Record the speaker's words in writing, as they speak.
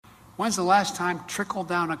When's the last time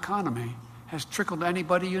trickle-down economy has trickled to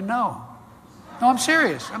anybody you know? No, I'm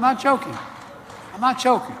serious. I'm not joking.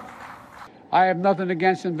 I have nothing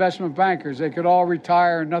against investment bankers. They could all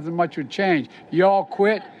retire and nothing much would change. You all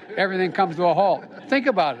quit, everything comes to a halt. Think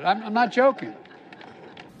about it. I'm not joking.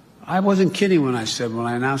 I wasn't kidding when I said, when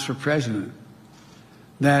I announced for president,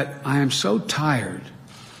 that I am so tired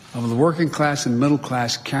of the working class and middle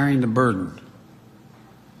class carrying the burden.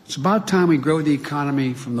 It's about time we grow the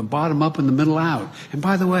economy from the bottom up and the middle out. And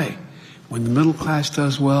by the way, when the middle class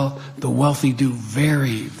does well, the wealthy do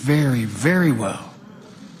very, very, very well.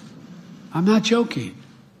 I'm not joking.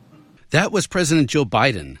 That was President Joe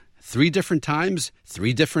Biden. 3 different times,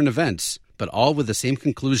 3 different events, but all with the same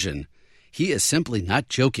conclusion. He is simply not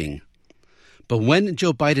joking. But when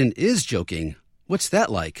Joe Biden is joking, what's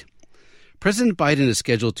that like? President Biden is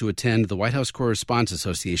scheduled to attend the White House Correspondents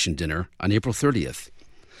Association dinner on April 30th.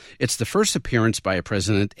 It's the first appearance by a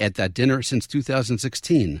president at that dinner since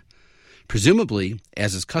 2016. Presumably,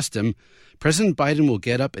 as is custom, President Biden will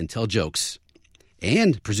get up and tell jokes.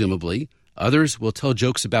 And, presumably, others will tell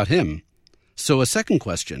jokes about him. So a second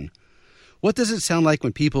question. What does it sound like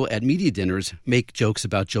when people at media dinners make jokes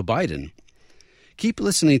about Joe Biden? Keep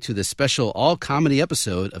listening to this special all-comedy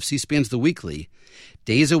episode of C-SPAN's The Weekly,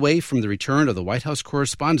 days away from the return of the White House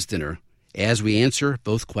Correspondents' Dinner, as we answer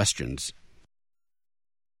both questions.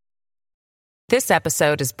 This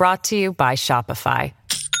episode is brought to you by Shopify.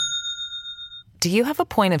 Do you have a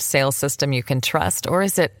point of sale system you can trust, or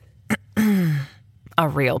is it a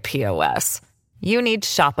real POS? You need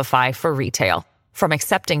Shopify for retail. From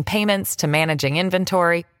accepting payments to managing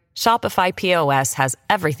inventory, Shopify POS has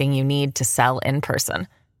everything you need to sell in person.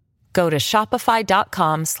 Go to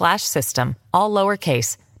shopify.com/system, all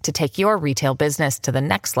lowercase, to take your retail business to the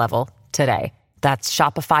next level today. That's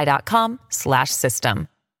shopify.com/system.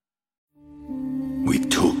 We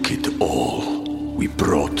took it all. We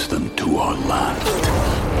brought them to our land.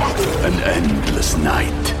 An endless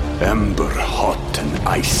night, ember hot and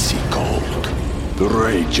icy cold. The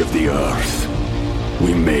rage of the earth.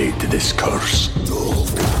 We made this curse.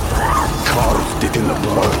 Carved it in the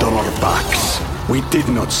blood on our backs. We did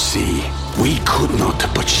not see. We could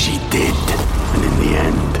not, but she did. And in the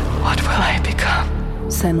end... What will I become?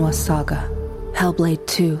 Senua's Saga. Hellblade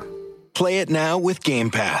 2. Play it now with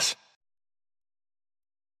Game Pass.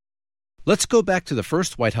 Let's go back to the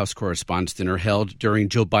first White House Correspondents' Dinner held during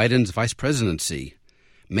Joe Biden's vice presidency.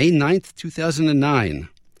 May 9th, 2009.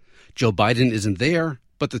 Joe Biden isn't there,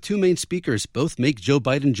 but the 2 main speakers both make Joe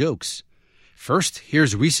Biden jokes. First,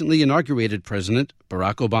 here's recently inaugurated President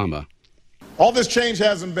Barack Obama. All this change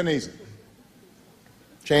hasn't been easy.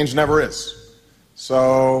 Change never is.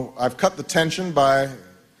 So I've cut the tension by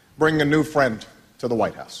bringing a new friend to the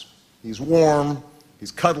White House. He's warm,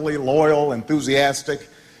 he's cuddly, loyal, enthusiastic.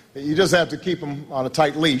 You just have to keep him on a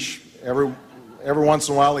tight leash. Every once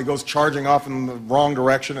in a while he goes charging off in the wrong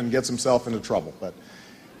direction and gets himself into trouble. But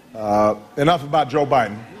enough about Joe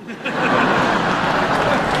Biden.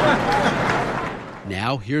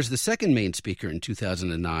 Now, here's the second main speaker in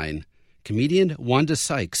 2009, comedian Wanda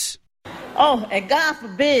Sykes. Oh, and God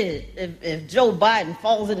forbid if Joe Biden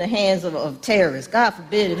falls in the hands of terrorists. God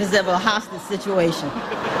forbid if there's ever a hostage situation.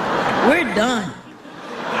 We're done.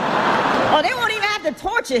 Oh, they won't even have to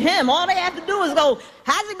torture him. All they have to do is go,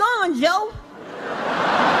 "How's it going, Joe?"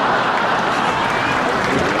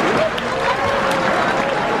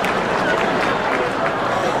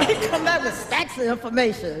 He come back with stacks of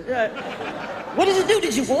information. What did you do?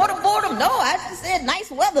 Did you waterboard him? No, I just said nice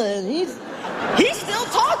weather. And he's still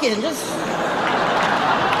talking. Just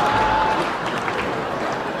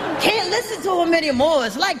can't listen to him anymore.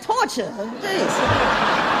 It's like torture. Jeez.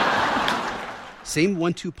 Same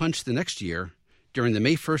 1-2 punch the next year during the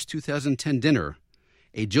May 1st, 2010 dinner.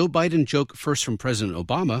 A Joe Biden joke first from President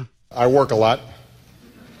Obama. I work a lot,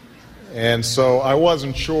 and so I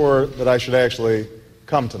wasn't sure that I should actually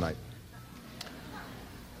come tonight.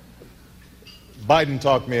 Biden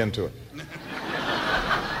talked me into it.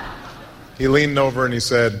 He leaned over and he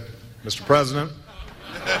said, "Mr. President,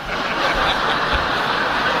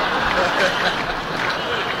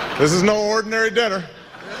 this is no ordinary dinner.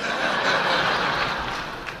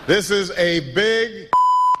 This is a big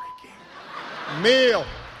meal.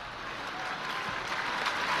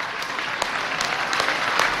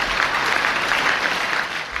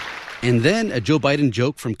 And then a Joe Biden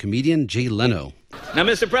joke from comedian Jay Leno. Now,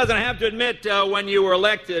 Mr. President, I have to admit, when you were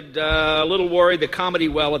elected, a little worried the comedy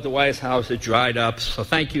well at the White House had dried up. So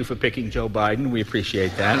thank you for picking Joe Biden. We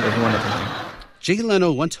appreciate that. It was a wonderful thing. Jay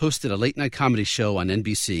Leno once hosted a late-night comedy show on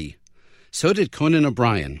NBC. So did Conan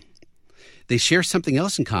O'Brien. They share something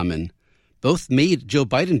else in common. Both made Joe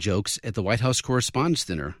Biden jokes at the White House Correspondents'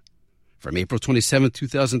 Dinner. From April 27,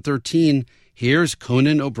 2013, here's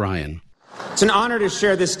Conan O'Brien. It's an honor to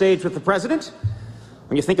share this stage with the president.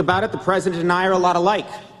 When you think about it, the president and I are a lot alike.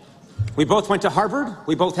 We both went to Harvard,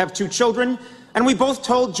 we both have 2 children, and we both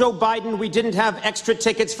told Joe Biden we didn't have extra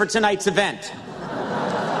tickets for tonight's event.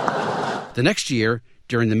 The next year,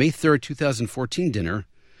 during the May 3, 2014 dinner,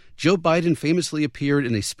 Joe Biden famously appeared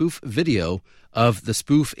in a spoof video of the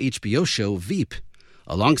spoof HBO show Veep,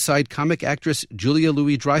 alongside comic actress Julia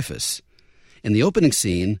Louis-Dreyfus. In the opening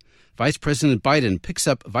scene, Vice President Biden picks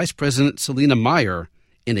up Vice President Selina Meyer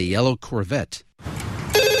in a yellow Corvette.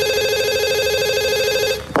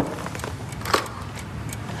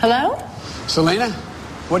 Hello? Selena,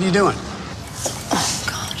 what are you doing? Oh,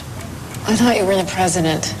 God. I thought you were the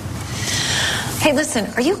president. Hey, listen,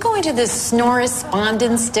 are you going to this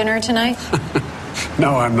Snorrespondence dinner tonight?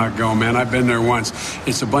 No, I'm not going, man. I've been there once.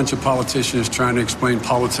 It's a bunch of politicians trying to explain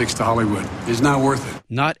politics to Hollywood. It's not worth it.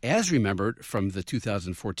 Not as remembered from the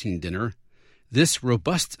 2014 dinner, this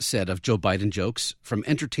robust set of Joe Biden jokes from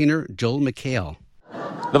entertainer Joel McHale.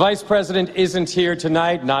 The vice president isn't here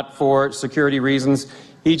tonight, not for security reasons.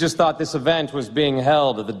 He just thought this event was being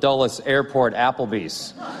held at the Dulles Airport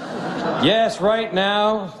Applebee's. Yes, right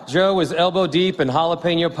now, Joe is elbow deep in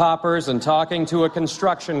jalapeno poppers and talking to a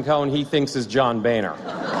construction cone he thinks is John Boehner.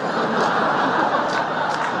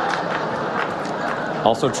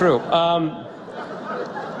 Also true.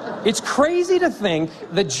 It's crazy to think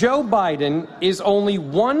that Joe Biden is only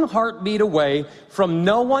one heartbeat away from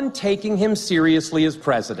no one taking him seriously as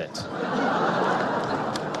president.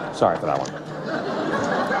 Sorry for that one.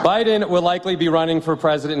 Biden will likely be running for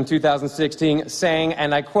president in 2016, saying,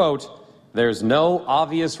 and I quote, "There's no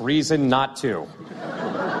obvious reason not to."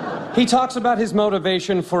 He talks about his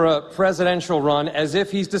motivation for a presidential run as if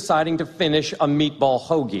he's deciding to finish a meatball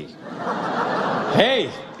hoagie. Hey,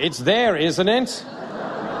 it's there, isn't it?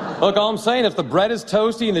 Look, all I'm saying, if the bread is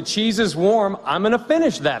toasty and the cheese is warm, I'm going to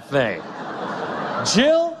finish that thing.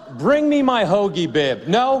 Jill, bring me my hoagie bib.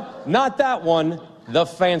 No, not that one, the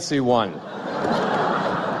fancy one.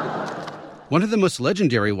 One of the most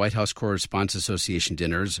legendary White House Correspondents' Association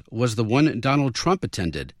dinners was the one Donald Trump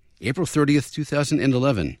attended, April 30th,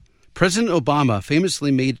 2011. President Obama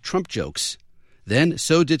famously made Trump jokes. Then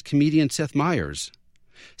so did comedian Seth Meyers.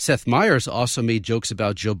 Seth Meyers also made jokes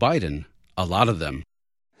about Joe Biden, a lot of them.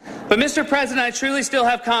 But, Mr. President, I truly still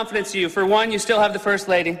have confidence in you. For one, you still have the First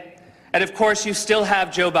Lady. And, of course, you still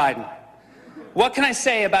have Joe Biden. What can I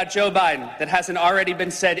say about Joe Biden that hasn't already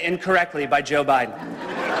been said incorrectly by Joe Biden?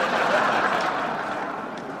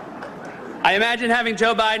 I imagine having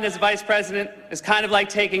Joe Biden as vice president is kind of like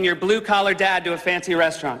taking your blue-collar dad to a fancy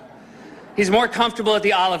restaurant. He's more comfortable at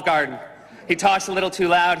the Olive Garden. He talks a little too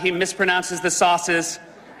loud, he mispronounces the sauces,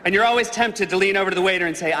 and you're always tempted to lean over to the waiter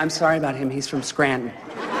and say, "I'm sorry about him, he's from Scranton."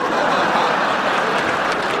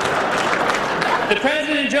 The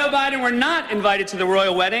president and Joe Biden were not invited to the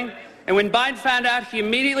royal wedding, and when Biden found out, he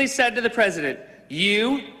immediately said to the president,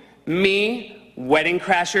 "You, me, wedding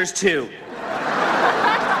crashers too.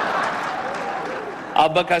 I'll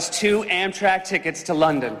book us 2 Amtrak tickets to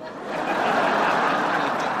London."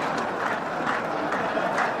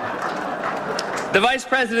 The vice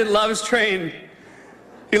president loves train.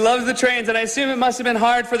 He loves the trains, and I assume it must have been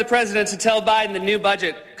hard for the president to tell Biden the new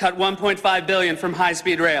budget cut $1.5 billion from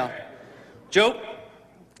high-speed rail. Joe,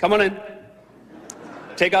 come on in.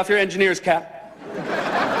 Take off your engineer's cap.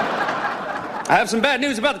 I have some bad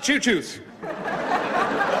news about the choo-choos.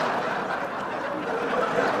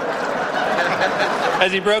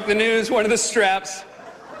 As he broke the news, one of the straps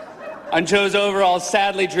on Joe's overalls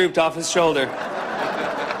sadly drooped off his shoulder.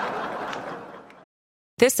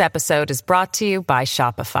 This episode is brought to you by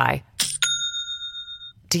Shopify.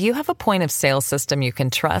 Do you have a point of sale system you can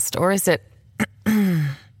trust, or is it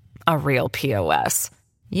a real POS?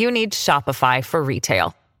 You need Shopify for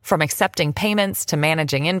retail. From accepting payments to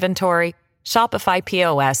managing inventory, Shopify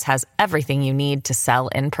POS has everything you need to sell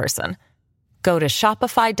in person. Go to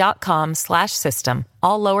shopify.com/system,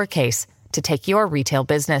 all lowercase, to take your retail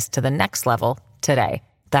business to the next level today.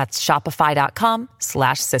 That's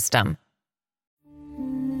shopify.com/system.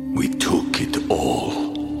 We took it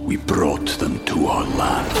all. We brought them to our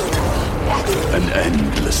land. An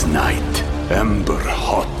endless night, ember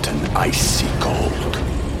hot and icy cold.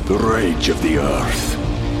 The rage of the earth.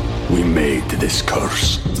 We made this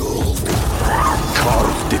curse.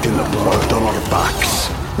 Carved it in the blood on our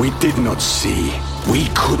backs. We did not see. We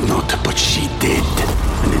could not, but she did.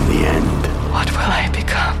 And in the end, what will I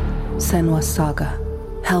become? Senua's Saga.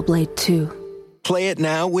 Hellblade 2. Play it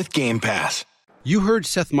now with Game Pass. You heard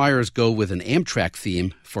Seth Meyers go with an Amtrak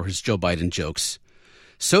theme for his Joe Biden jokes.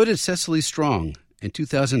 So did Cecily Strong in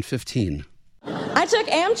 2015. I took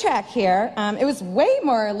Amtrak here. It was way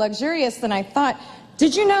more luxurious than I thought.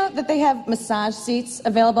 Did you know that they have massage seats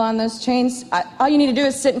available on those trains? All you need to do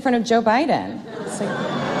is sit in front of Joe Biden. It's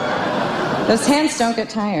like, those hands don't get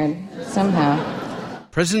tired, somehow.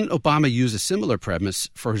 President Obama used a similar premise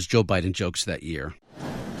for his Joe Biden jokes that year.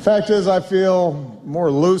 Fact is, I feel more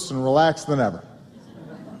loose and relaxed than ever.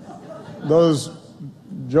 Those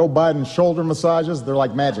Joe Biden shoulder massages, they're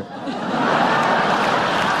like magic.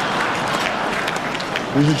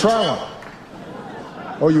 You should try one.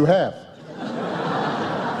 Oh, you have?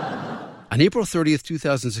 On April 30th,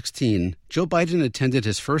 2016, Joe Biden attended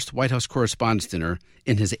his first White House Correspondents' Dinner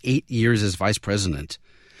in his 8 years as vice president.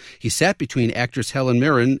 He sat between actress Helen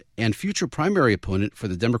Mirren and future primary opponent for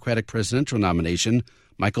the Democratic presidential nomination,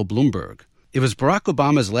 Michael Bloomberg. It was Barack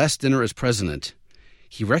Obama's last dinner as president.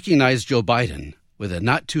 He recognized Joe Biden with a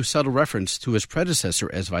not-too-subtle reference to his predecessor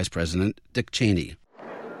as vice president, Dick Cheney.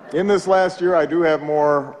 In this last year, I do have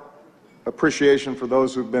more appreciation for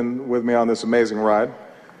those who've been with me on this amazing ride.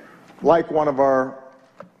 Like one of our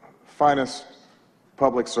finest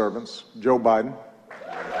public servants, Joe Biden.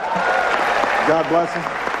 God bless him.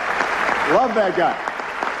 Love that guy.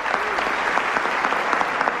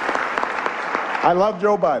 I love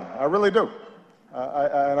Joe Biden. I really do.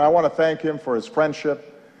 And I want to thank him for his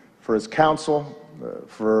friendship, for his counsel,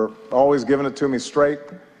 for always giving it to me straight,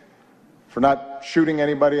 for not shooting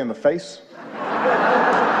anybody in the face.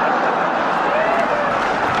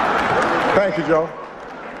 Thank you, Joe.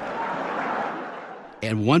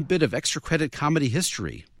 And one bit of extra credit comedy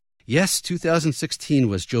history. Yes, 2016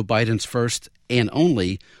 was Joe Biden's first and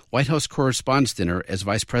only White House Correspondents' Dinner as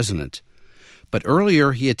vice president. But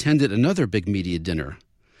earlier, he attended another big media dinner,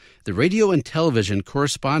 the Radio and Television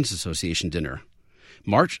Correspondents Association dinner,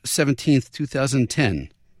 March 17th, 2010,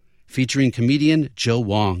 featuring comedian Joe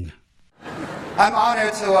Wong. I'm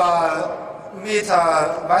honored to meet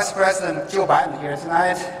Vice President Joe Biden here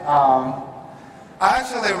tonight. I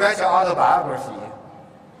actually read your autobiography,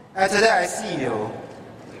 and today I see you.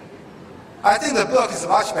 I think the book is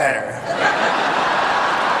much better.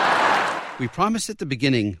 We promised at the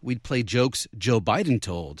beginning we'd play jokes Joe Biden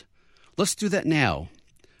told. Let's do that now.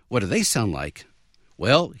 What do they sound like?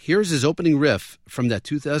 Well, here's his opening riff from that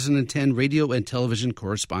 2010 Radio and Television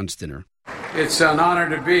Correspondents' Dinner. It's an honor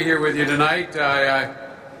to be here with you tonight.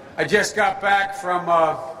 I just got back from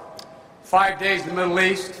 5 days in the Middle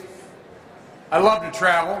East. I love to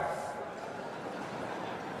travel,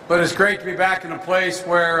 but it's great to be back in a place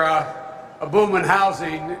where a boom in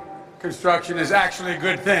housing construction is actually a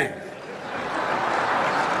good thing.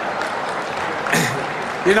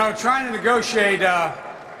 You know, trying to negotiate a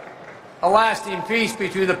lasting peace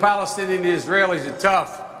between the Palestinians and the Israelis is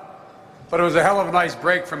tough, but it was a hell of a nice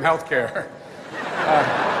break from healthcare.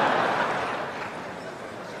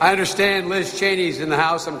 I understand Liz Cheney's in the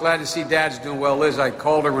house. I'm glad to see Dad's doing well. Liz, I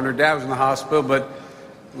called her when her dad was in the hospital, but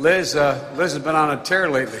Liz has been on a tear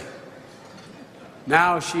lately.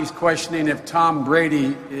 Now she's questioning if Tom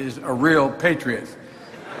Brady is a real patriot.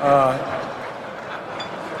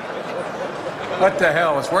 What the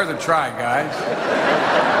hell? It's worth a try, guys.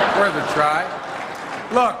 Worth a try.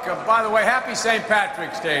 Look, by the way, happy St.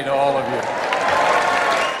 Patrick's Day to all of you.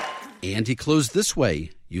 And he closed this way,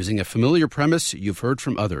 using a familiar premise you've heard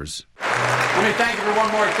from others. Let me thank you for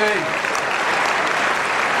one more thing.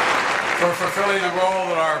 For fulfilling the role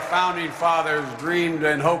that our founding fathers dreamed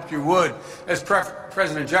and hoped you would. As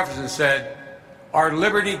President Jefferson said, our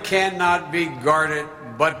liberty cannot be guarded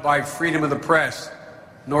but by freedom of the press,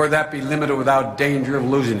 nor that be limited without danger of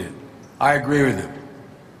losing it. I agree with him,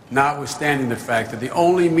 notwithstanding the fact that the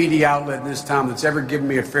only media outlet in this town that's ever given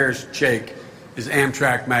me a fair shake is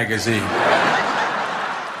Amtrak magazine.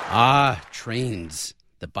 Ah, trains,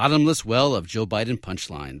 the bottomless well of Joe Biden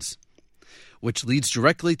punchlines. Which leads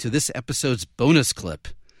directly to this episode's bonus clip.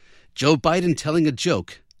 Joe Biden telling a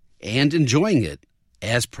joke and enjoying it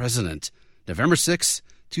as president. November 6,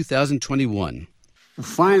 2021.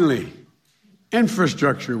 Finally,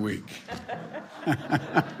 Infrastructure Week.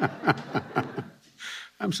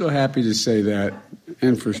 I'm so happy to say that.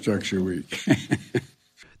 Infrastructure Week.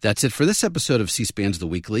 That's it for this episode of C-SPAN's The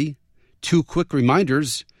Weekly. 2 quick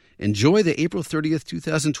reminders. Enjoy the April 30th,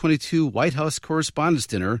 2022 White House Correspondents'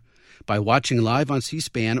 Dinner by watching live on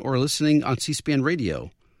C-SPAN or listening on C-SPAN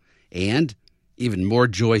Radio. And, even more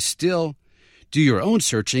joy still, do your own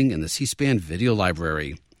searching in the C-SPAN video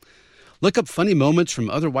library. Look up funny moments from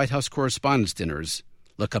other White House Correspondents' Dinners.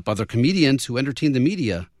 Look up other comedians who entertain the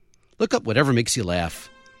media. Look up whatever makes you laugh.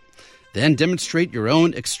 Then demonstrate your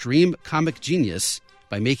own extreme comic genius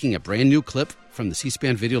by making a brand new clip from the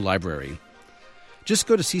C-SPAN video library. Just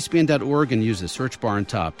go to cspan.org and use the search bar on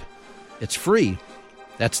top. It's free.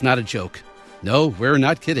 That's not a joke. No, we're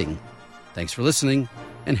not kidding. Thanks for listening,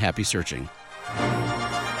 and happy searching.